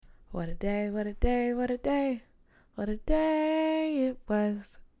What a day, what a day, what a day. What a day it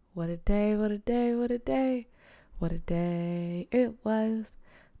was. What a day, what a day, what a day. What a day it was.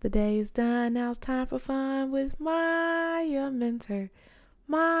 The day is done, now it's time for fun with my mentor.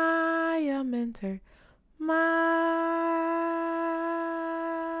 My mentor. My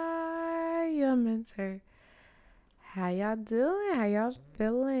mentor. How y'all doing? How y'all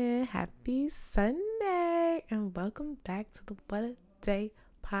feeling? Happy Sunday and welcome back to the What a Day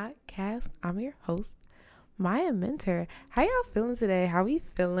podcast. I'm your host, Maya Mentor. How y'all feeling today? How we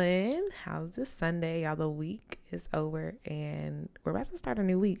feeling? How's this Sunday? Y'all, the week is over and we're about to start a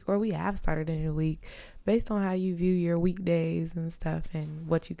new week, or we have started a new week based on how you view your weekdays and stuff and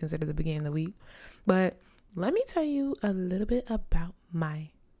what you consider the beginning of the week. But let me tell you a little bit about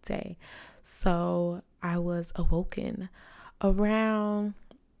my day. So I was awoken around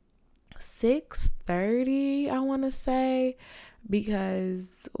 6:30, I want to say, because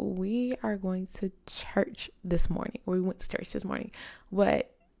we are going to church this morning. We went to church this morning,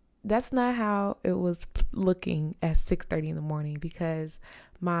 but that's not how it was looking at 6:30 in the morning, because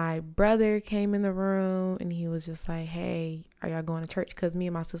my brother came in the room and he was just like, "Hey, are y'all going to church?" Because me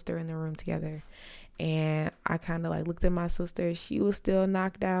and my sister are in the room together. And I kind of looked at my sister. She was still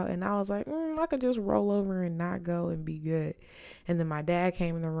knocked out. And I was like, I could just roll over and not go and be good. And then my dad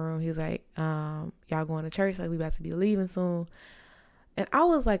came in the room. He was like, y'all going to church? We about to be leaving soon. And I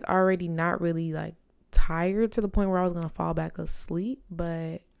was already not really tired to the point where I was going to fall back asleep.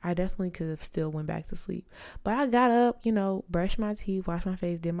 But I definitely could have still went back to sleep. But I got up, brushed my teeth, washed my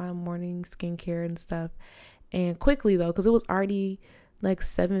face, did my morning skincare and stuff. And quickly though, because it was already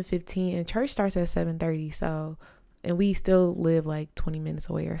 7:15 and church starts at 7:30. So, and we still live 20 minutes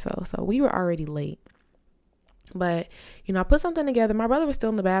away or so. So we were already late. But, I put something together. My brother was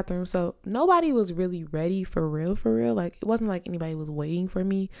still in the bathroom. So nobody was really ready for real. It wasn't like anybody was waiting for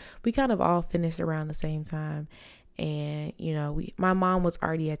me. We kind of all finished around the same time. And, my mom was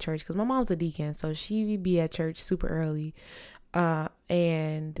already at church because my mom's a deacon. So she would be at church super early. So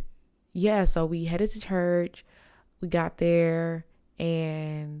we headed to church. We got there.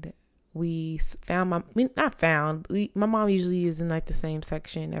 And we found my mom usually is in the same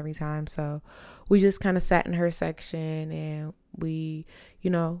section every time. So we just kind of sat in her section and we,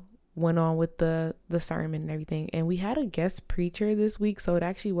 went on with the sermon and everything. And we had a guest preacher this week. So it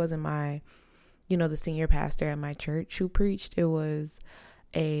actually wasn't my, the senior pastor at my church who preached. It was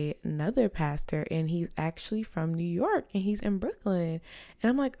another pastor, and he's actually from New York and he's in Brooklyn. And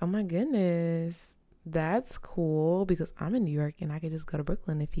I'm like, oh my goodness, that's cool, because I'm in New York and I could just go to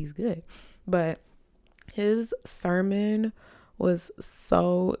Brooklyn if he's good. But his sermon was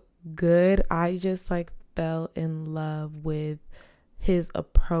so good. I just fell in love with his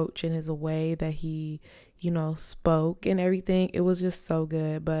approach and his way that he, spoke and everything. It was just so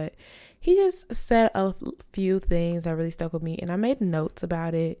good. But he just said a few things that really stuck with me, and I made notes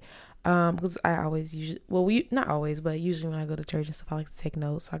about it. Because I always not always, but usually when I go to church and stuff, I like to take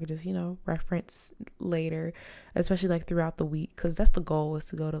notes so I could just, reference later, especially throughout the week. Because that's the goal, is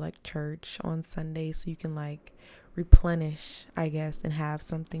to go to church on Sunday so you can replenish, I guess, and have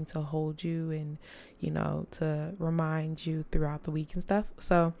something to hold you and, to remind you throughout the week and stuff.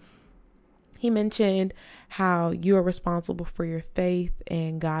 So he mentioned how you are responsible for your faith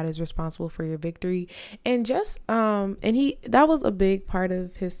and God is responsible for your victory. And just, that was a big part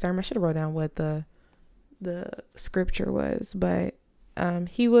of his sermon. I should have wrote down what the scripture was, but,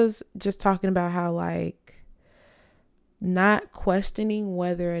 he was just talking about how not questioning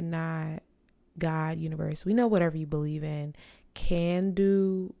whether or not God, universe, we know whatever you believe in, can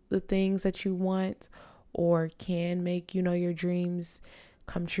do the things that you want or can make, your dreams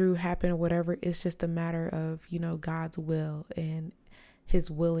come true, happen, or whatever. It's just a matter of, God's will and his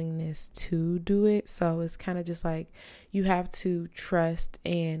willingness to do it. So it's kind of just you have to trust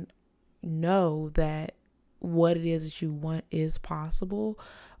and know that what it is that you want is possible,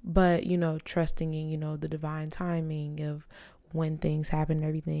 but, trusting in, the divine timing of when things happen and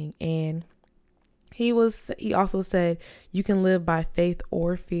everything. And he also said you can live by faith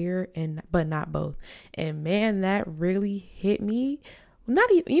or fear, but not both. And man, that really hit me.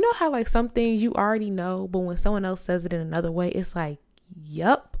 Not even, how some things you already know, but when someone else says it in another way, it's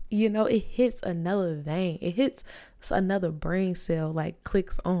yup, it hits another vein. It hits another brain cell,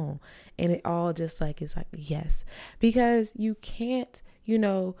 clicks on, and it all just it's yes, because you can't,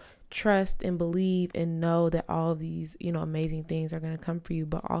 trust and believe and know that all of these, amazing things are going to come for you,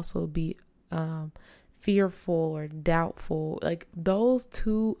 but also be, fearful or doubtful. Those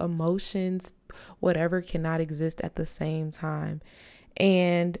two emotions, whatever, cannot exist at the same time.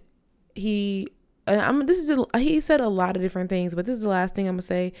 And he he said a lot of different things, but this is the last thing I'm gonna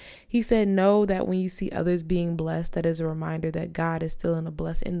say. He said, know that when you see others being blessed, that is a reminder that God is still is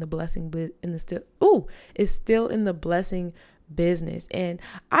still in the blessing business. And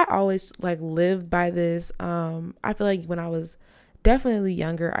I always like lived by this. I feel like when I was definitely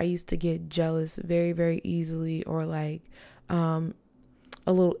younger, I used to get jealous very, very easily, or like a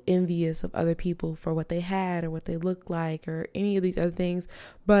little envious of other people for what they had or what they looked like or any of these other things.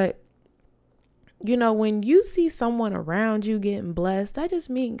 But when you see someone around you getting blessed, that just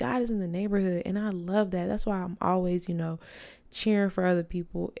means God is in the neighborhood. And I love that. That's why I'm always, cheering for other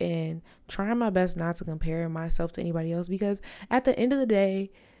people and trying my best not to compare myself to anybody else, because at the end of the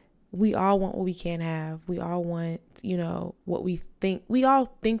day, we all want what we can't have. We all want, what we think. We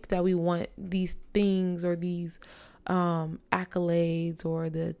all think that we want these things or these accolades or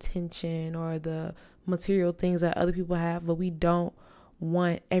the attention or the material things that other people have, but we don't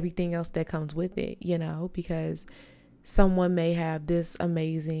want everything else that comes with it, because someone may have this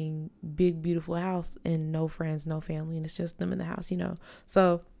amazing, big, beautiful house and no friends, no family, and it's just them in the house,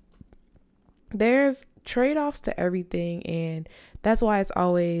 So there's trade-offs to everything, and that's why it's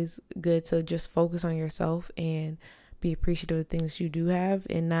always good to just focus on yourself and be appreciative of the things you do have,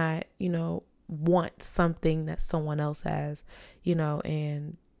 and not, want something that someone else has,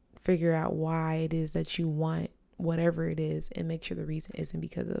 and figure out why it is that you want whatever it is, and make sure the reason isn't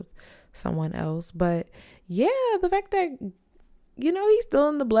because of someone else. But yeah, the fact that he's still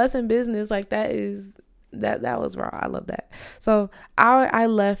in the blessing business, like that was raw. I love that. So I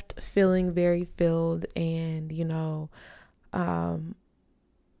left feeling very filled, and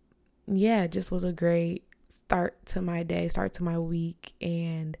it just was a great start to my day, start to my week.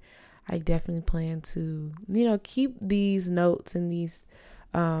 And I definitely plan to keep these notes and these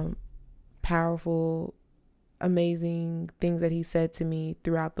powerful, amazing things that he said to me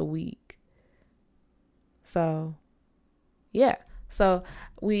throughout the week. So yeah, so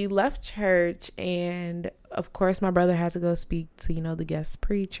we left church, and of course my brother had to go speak to the guest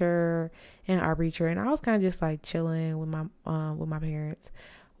preacher and our preacher, and I was kind of just like chilling with my parents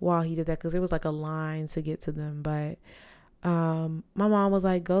while he did that, because it was like a line to get to them. But my mom was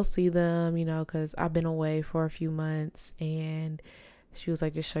like, go see them, because I've been away for a few months, and she was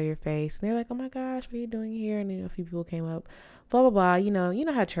like, just show your face. And they're like, oh my gosh, what are you doing here? And then a few people came up, blah, blah, blah. You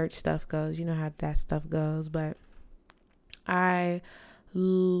know how church stuff goes. You know how that stuff goes. But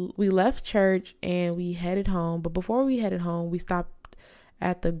we left church and we headed home. But before we headed home, we stopped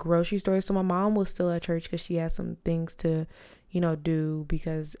at the grocery store. So my mom was still at church because she had some things to, do,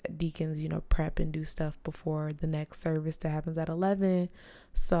 because deacons, prep and do stuff before the next service that happens at 11.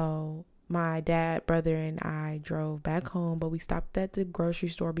 So my dad, brother, and I drove back home, but we stopped at the grocery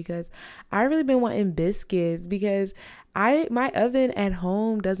store because I really been wanting biscuits, because my oven at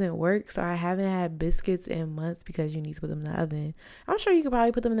home doesn't work, so I haven't had biscuits in months, because you need to put them in the oven. I'm sure you could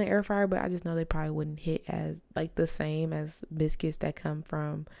probably put them in the air fryer, but I just know they probably wouldn't hit as like the same as biscuits that come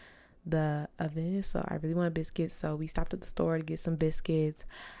from the oven. So I really wanted biscuits, so we stopped at the store to get some biscuits.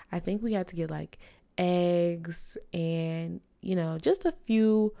 I think we had to get like eggs and just a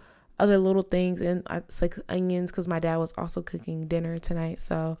few other little things, and it's like onions, because my dad was also cooking dinner tonight.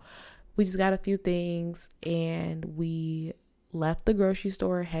 So we just got a few things, and we left the grocery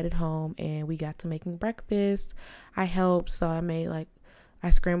store, headed home, and we got to making breakfast. I helped, so I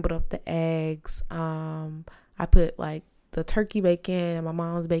scrambled up the eggs. I put like the turkey bacon and my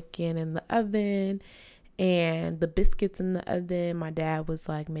mom's bacon in the oven, and the biscuits in the oven. My dad was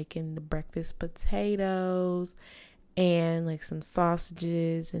like making the breakfast potatoes and like some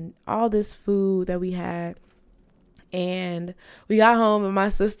sausages and all this food that we had. And we got home, and my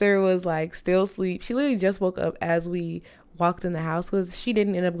sister was like still asleep. She literally just woke up as we walked in the house, because she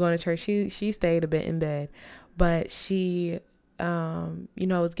didn't end up going to church. She stayed a bit in bed, but she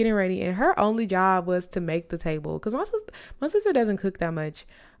was getting ready, and her only job was to make the table, because my sister doesn't cook that much.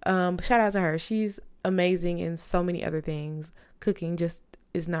 Shout out to her. She's amazing in so many other things. Cooking just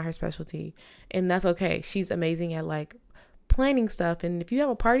is not her specialty, and that's okay. She's amazing at like planning stuff, and if you have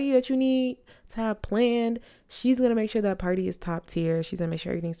a party that you need to have planned, she's gonna make sure that party is top tier. She's gonna make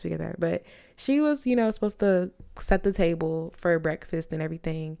sure everything's together. But she was supposed to set the table for breakfast and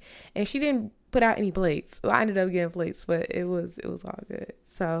everything, and she didn't put out any plates. Well, I ended up getting plates, but it was all good.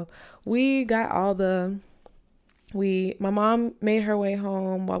 So we got my mom made her way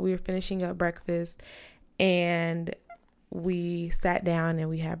home while we were finishing up breakfast, and we sat down and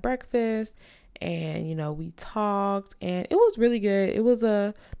we had breakfast, and we talked, and it was really good. It was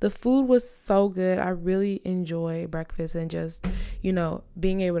the food was so good. I really enjoy breakfast, and just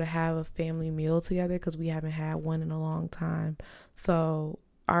being able to have a family meal together, because we haven't had one in a long time. So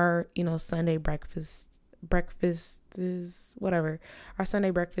our, Sunday breakfast is whatever. Our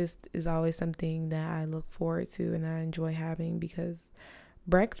Sunday breakfast is always something that I look forward to and I enjoy having, because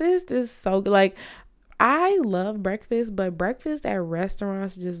breakfast is so good. Like, I love breakfast, but breakfast at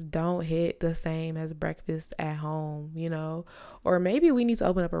restaurants just don't hit the same as breakfast at home, or maybe we need to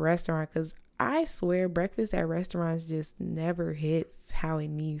open up a restaurant, because I swear breakfast at restaurants just never hits how it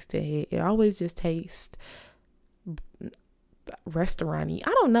needs to hit. It always just tastes restaurant-y. I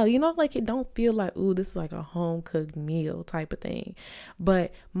don't know, like, it don't feel like, ooh, this is like a home cooked meal type of thing.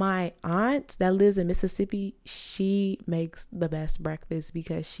 But my aunt that lives in Mississippi, she makes the best breakfast,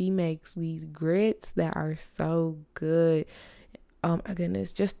 because she makes these grits that are so good. Oh my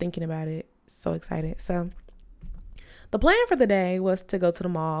goodness, just thinking about it, so excited. So the plan for the day was to go to the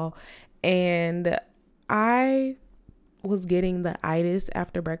mall, and I was getting the itis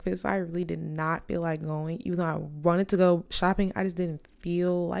after breakfast. So I really did not feel like going, even though I wanted to go shopping. I just didn't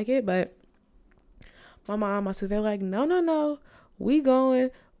feel like it. But my mom, my sister, they're like, no, we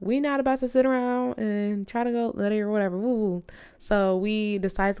going. We not about to sit around and try to go let it or whatever. Woo. So we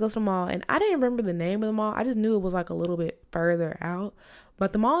decided to go to the mall, and I didn't remember the name of the mall. I just knew it was like a little bit further out.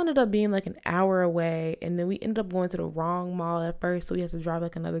 But the mall ended up being like an hour away, and then we ended up going to the wrong mall at first. So we had to drive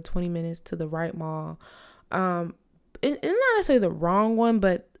like another 20 minutes to the right mall. And not necessarily the wrong one,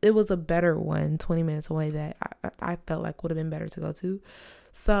 but it was a better one 20 minutes away that I felt like would have been better to go to.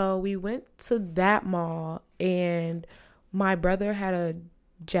 So we went to that mall, and my brother had a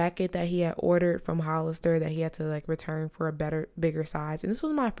jacket that he had ordered from Hollister that he had to like return for a bigger size. And this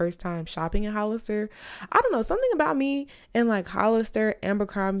was my first time shopping at Hollister. I don't know, something about me and like Hollister,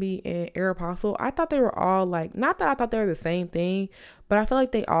 Abercrombie, and Aeropostale, I thought they were all like, not that I thought they were the same thing, but I feel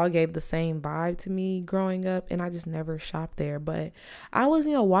like they all gave the same vibe to me growing up, and I just never shopped there. But I was,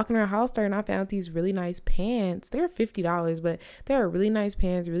 walking around Hollister, and I found these really nice pants. They were $50, but they were really nice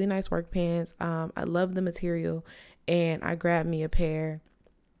pants, really nice work pants. I love the material, and I grabbed me a pair.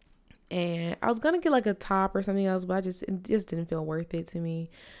 And I was going to get like a top or something else, but it just didn't feel worth it to me.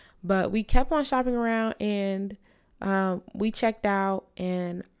 But we kept on shopping around, and we checked out,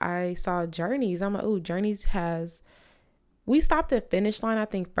 and I saw Journeys. I'm like, oh, Journeys has... We stopped at Finish Line, I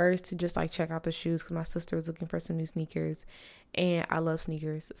think, first to just like check out the shoes, because my sister was looking for some new sneakers, and I love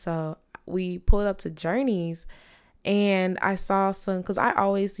sneakers. So we pulled up to Journeys, and I saw some, because I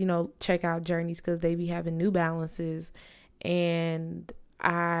always, check out Journeys because they be having New Balances, and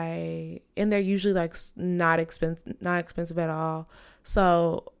they're usually like not expensive at all.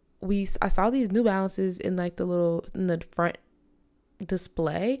 So I saw these New Balances in like in the front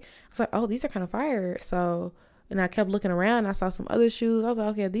display. I was like, oh, these are kind of fire. So, and I kept looking around. I saw some other shoes. I was like,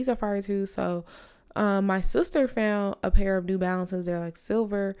 okay, these are fire too. So my sister found a pair of New Balances. They're like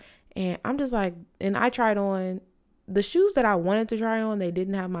silver, and I'm just like, and I tried on the shoes that I wanted to try on. They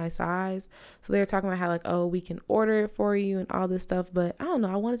didn't have my size. So they were talking about how like, oh, we can order it for you and all this stuff. But I don't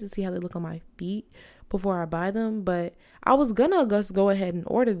know. I wanted to see how they look on my feet before I buy them. But I was going to just go ahead and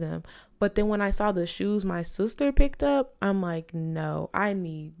order them. But then when I saw the shoes my sister picked up, I'm like, no, I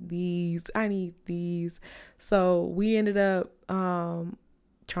need these. So we ended up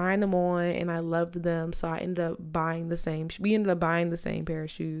trying them on, and I loved them. So I ended up buying we ended up buying the same pair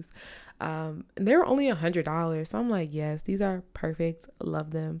of shoes. And they were only $100. So I'm like, yes, these are perfect. Love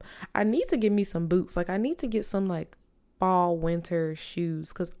them. I need to get me some boots. Like, I need to get some like fall, winter shoes,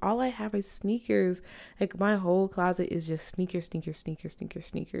 because all I have is sneakers. Like, my whole closet is just sneakers.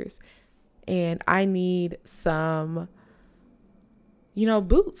 And I need some,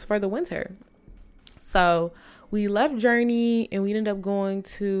 boots for the winter. So we left Journey, and we ended up going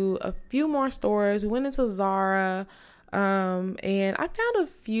to a few more stores. We went into Zara. And I found a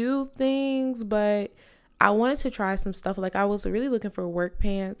few things, but I wanted to try some stuff. Like, I was really looking for work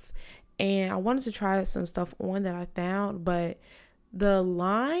pants, and I wanted to try some stuff on that I found, but the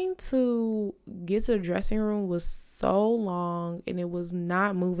line to get to the dressing room was so long, and it was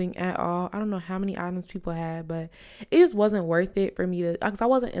not moving at all. I don't know how many items people had, but it just wasn't worth it for me because I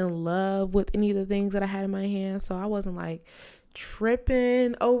wasn't in love with any of the things that I had in my hand. So I wasn't like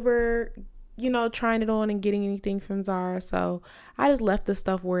tripping over trying it on and getting anything from Zara. So I just left the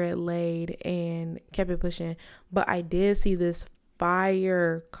stuff where it laid and kept it pushing. But I did see this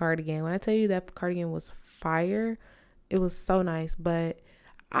fire cardigan. When I tell you that cardigan was fire, it was so nice. But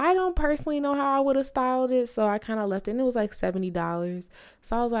I don't personally know how I would have styled it, so I kind of left it. And it was like $70.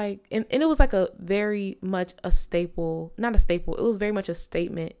 So I was like, and it was like a very much a staple, not a staple. It was very much a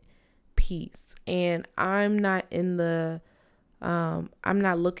statement piece. And I'm not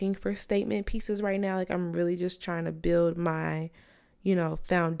looking for statement pieces right now. Like, I'm really just trying to build my,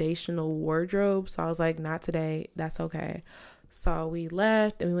 foundational wardrobe. So I was like, not today. That's okay. So we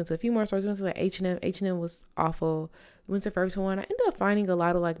left and we went to a few more stores. We went to like H&M. H&M was awful. We went to Forever 21. I ended up finding a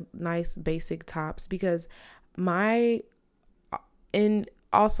lot of like nice basic tops because and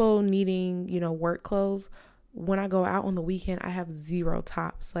also needing, work clothes. When I go out on the weekend, I have zero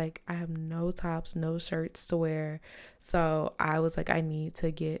tops. Like I have no tops, no shirts to wear. So I was like, I need to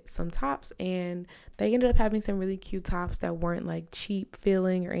get some tops. And they ended up having some really cute tops that weren't like cheap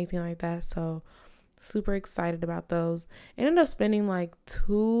feeling or anything like that. So super excited about those. I ended up spending like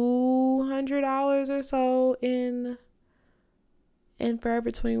 $200 or so in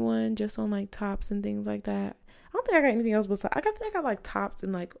Forever 21 just on like tops and things like that. I don't think I got anything else besides I got like tops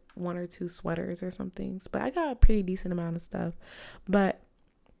and like one or two sweaters or some things, but I got a pretty decent amount of stuff. But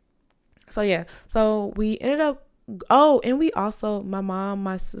so yeah, so we ended up and we also my mom,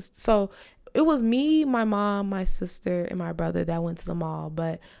 my sister, so it was me, my mom, my sister, and my brother that went to the mall.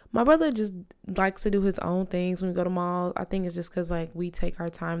 But my brother just likes to do his own things when we go to malls. I think it's just because like we take our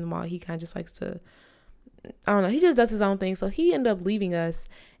time in the mall. He kind of just likes to, I don't know, he just does his own thing. So he ended up leaving us.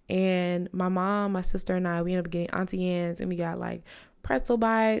 And my mom, my sister, and I, we ended up getting Auntie Anne's, and we got like pretzel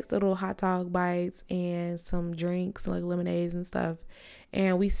bites, little hot dog bites, and some drinks, like lemonades and stuff.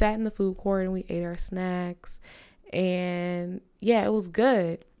 And we sat in the food court and we ate our snacks. And yeah, it was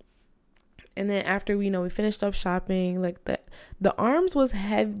good. And then after we finished up shopping, like the arms was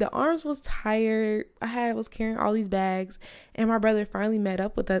heavy, the arms was tired. I was carrying all these bags, and my brother finally met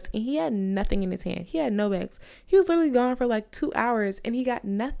up with us, and he had nothing in his hand. He had no bags. He was literally gone for like 2 hours, and he got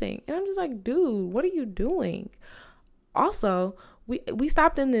nothing. And I'm just like, dude, what are you doing? Also, we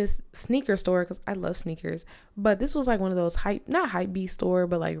stopped in this sneaker store because I love sneakers, but this was like one of those not hype beast store,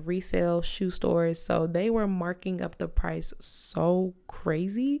 but like resale shoe stores. So they were marking up the price so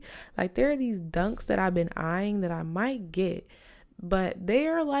crazy. Like there are these dunks that I've been eyeing that I might get, but they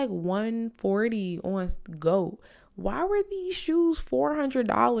are like $140 on GOAT. Why were these shoes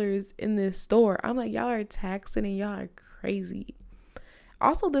 $400 in this store? I'm like, y'all are taxing and y'all are crazy.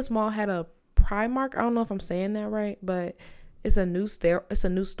 Also, this mall had a Primark. I don't know if I'm saying that right, but it's a new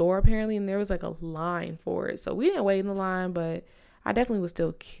store apparently, and there was like a line for it. So we didn't wait in the line, but I definitely was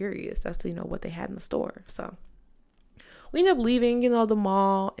still curious as to what they had in the store. So we ended up leaving the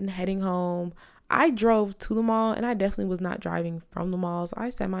mall and heading home. I drove to the mall, and I definitely was not driving from the mall, so I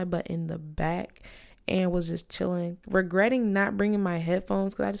sat my butt in the back and was just chilling, regretting not bringing my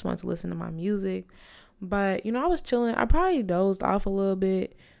headphones because I just wanted to listen to my music. But I was chilling. I probably dozed off a little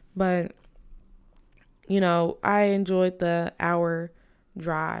bit, but I enjoyed the hour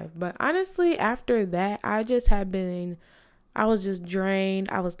drive. But honestly, after that, I was just drained.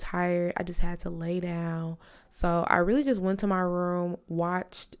 I was tired. I just had to lay down. So I really just went to my room,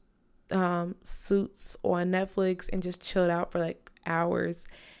 watched Suits on Netflix, and just chilled out for like hours.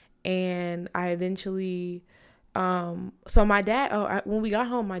 And I eventually, so my dad, when we got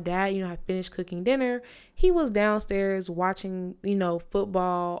home, my dad, had finished cooking dinner. He was downstairs watching,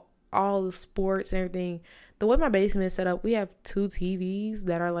 football, all the sports and everything. The way my basement is set up, we have 2 TVs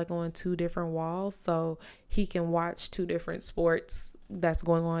that are like on 2 different walls, so he can watch 2 different sports that's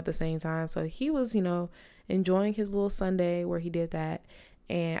going on at the same time. So he was, enjoying his little Sunday where he did that.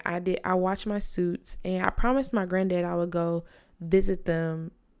 And I watched my Suits, and I promised my granddad I would go visit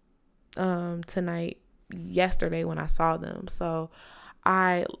them yesterday when I saw them. So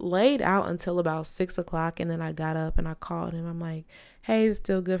I laid out until about 6 o'clock, and then I got up and I called him. I'm like, hey, it's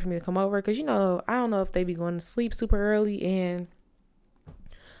still good for me to come over? Because, I don't know if they be going to sleep super early, and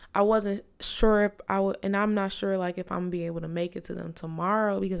I wasn't sure if I would, and I'm not sure like if I'm gonna be able to make it to them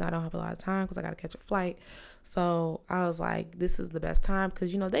tomorrow because I don't have a lot of time because I got to catch a flight. So I was like, this is the best time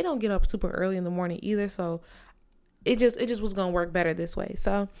because, they don't get up super early in the morning either. So it just was going to work better this way.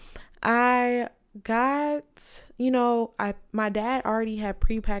 So I got, my dad already had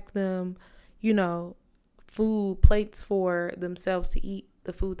pre-packed them, food plates for themselves to eat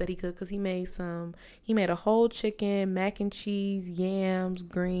the food that he cooked, because he made a whole chicken, mac and cheese, yams,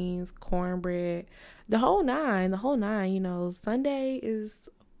 greens, cornbread, the whole nine. Sunday is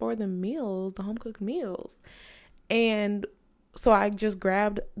for the meals, the home cooked meals. And so I just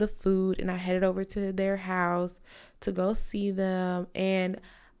grabbed the food and I headed over to their house to go see them. And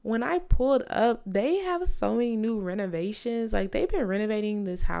when I pulled up, they have so many new renovations. Like they've been renovating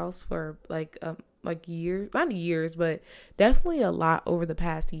this house for like years, not years, but definitely a lot over the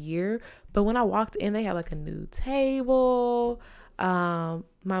past year. But when I walked in, they had like a new table.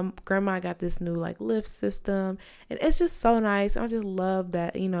 My grandma got this new like lift system, and it's just so nice. I just love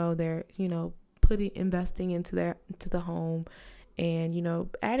that, they're, investing into the home and,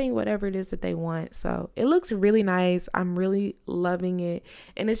 adding whatever it is that they want. So it looks really nice. I'm really loving it.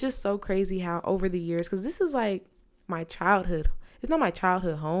 And it's just so crazy how over the years, because this is like my childhood. It's not my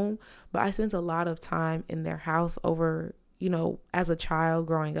childhood home, but I spent a lot of time in their house over, as a child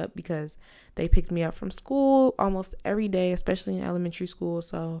growing up, because they picked me up from school almost every day, especially in elementary school.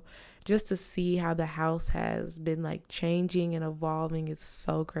 So just to see how the house has been like changing and evolving is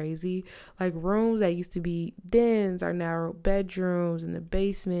so crazy. Like rooms that used to be dens are now bedrooms, and the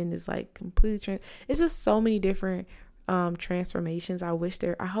basement is like completely it's just so many different transformations. I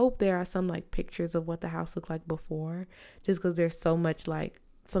hope there are some like pictures of what the house looked like before, just because there's so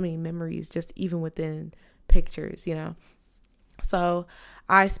many memories just even within pictures. So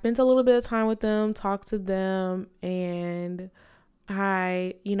I spent a little bit of time with them, talked to them, and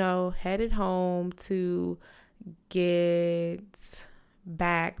I headed home to get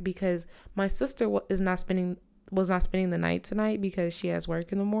back because my sister was not spending the night tonight because she has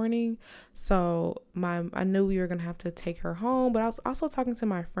work in the morning. So I knew we were gonna have to take her home, but I was also talking to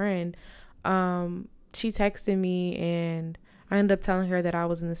my friend. She texted me, and I ended up telling her that I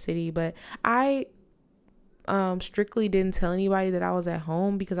was in the city, but I strictly didn't tell anybody that I was at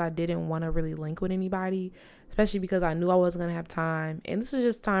home because I didn't want to really link with anybody, especially because I knew I wasn't gonna have time, and this was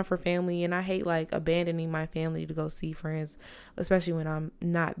just time for family, and I hate like abandoning my family to go see friends, especially when I'm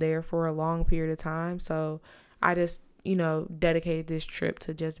not there for a long period of time. So I just dedicated this trip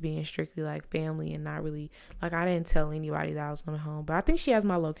to just being strictly like family, and not really like, I didn't tell anybody that I was going home. But I think she has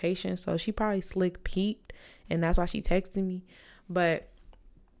my location, so she probably slick peeped, and that's why she texted me. But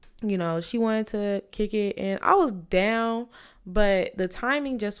she wanted to kick it, and I was down, but the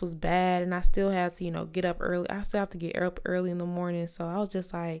timing just was bad, and I still had to get up early. I still have to get up early in the morning, so I was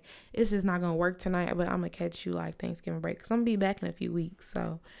just like, it's just not gonna work tonight, but I'm gonna catch you like Thanksgiving break, because I'm gonna be back in a few weeks,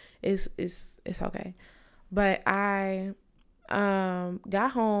 so it's okay. But I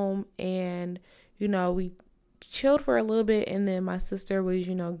got home, and we chilled for a little bit, and then my sister was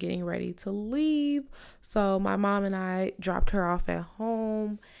getting ready to leave, so my mom and I dropped her off at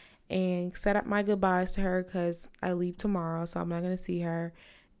home and set up my goodbyes to her because I leave tomorrow, so I'm not going to see her.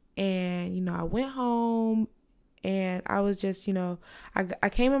 And I went home, and I was just I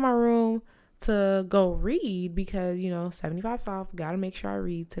came in my room to go read because 75 soft, gotta make sure I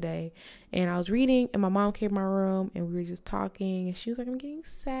read today. And I was reading, and my mom came in my room, and we were just talking, and she was like, I'm getting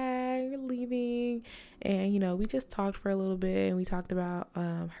sad, you're leaving. And we just talked for a little bit, and we talked about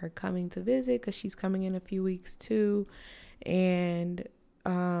her coming to visit because she's coming in a few weeks too. And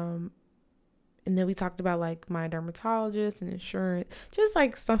then we talked about like my dermatologist and insurance, just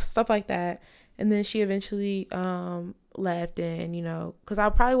like stuff like that. And then she eventually left, and because I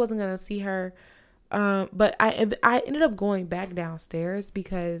probably wasn't gonna see her, but I ended up going back downstairs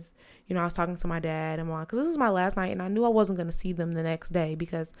because I was talking to my dad and mom, because this is my last night, and I knew I wasn't gonna see them the next day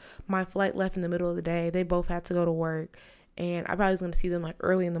because my flight left in the middle of the day. They both had to go to work, and I probably was gonna see them like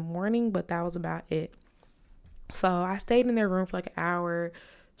early in the morning, but that was about it. So I stayed in their room for like an hour,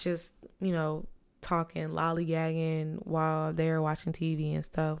 just talking, lollygagging while they were watching TV and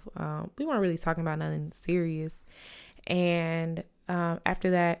stuff. We weren't really talking about nothing serious. And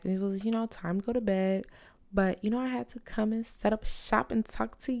after that, it was time to go to bed. But I had to come and set up shop and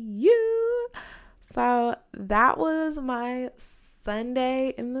talk to you. So that was my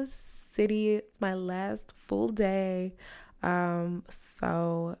Sunday in the city. It's my last full day.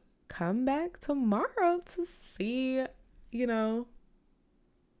 So come back tomorrow to see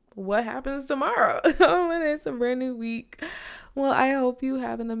what happens tomorrow when it's a brand new week. Well, I hope you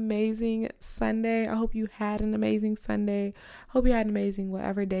have an amazing Sunday. I hope you had an amazing Sunday. Hope you had an amazing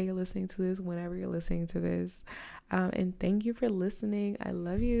whatever day you're listening to this, whenever you're listening to this. And thank you for listening. I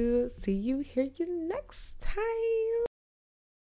love you. See you, hear you next time.